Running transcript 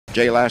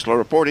Jay Lasslo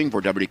reporting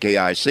for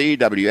WKIC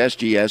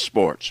WSGS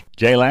Sports.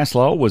 Jay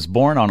Lasslo was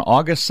born on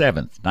August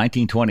 7th,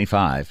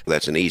 1925.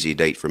 That's an easy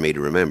date for me to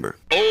remember.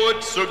 Oh,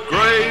 it's a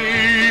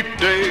great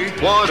day.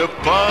 What a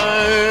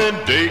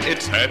fine day.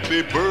 It's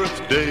happy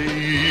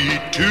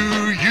birthday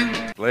to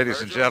you.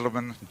 Ladies and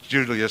gentlemen,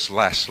 Julius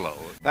Lasslo.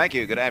 Thank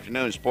you. Good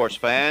afternoon, sports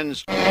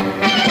fans.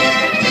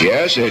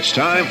 Yes, it's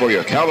time for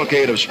your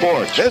cavalcade of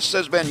sports. This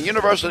has been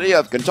University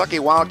of Kentucky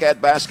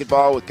Wildcat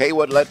Basketball with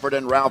Kaywood Ledford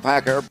and Ralph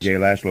Hacker. Jay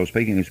Lasslo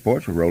speaking of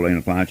sports for Rolling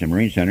Appliance and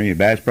Marine Center, your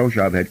Bass Pro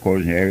Shop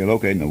headquarters in the area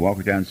located in the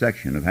Walkertown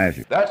section of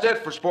Hazard. That's it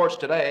for sports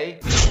today.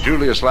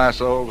 Julius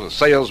Lasslo, the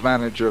sales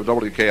manager of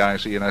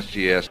WKIC and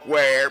SGS.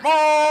 Where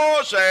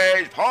more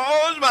saves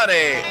Paul's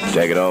money.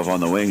 Take it off on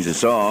the wings of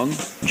song.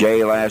 Jay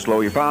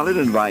Lasslo, your pilot,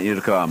 invite you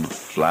to come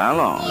fly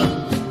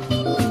along.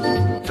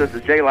 This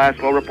is Jay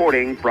Lasslo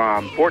reporting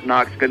from Fort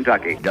Knox,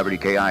 Kentucky.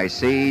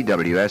 WKIC,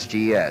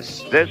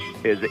 WSGS. This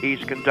is the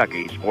East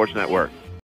Kentucky Sports Network.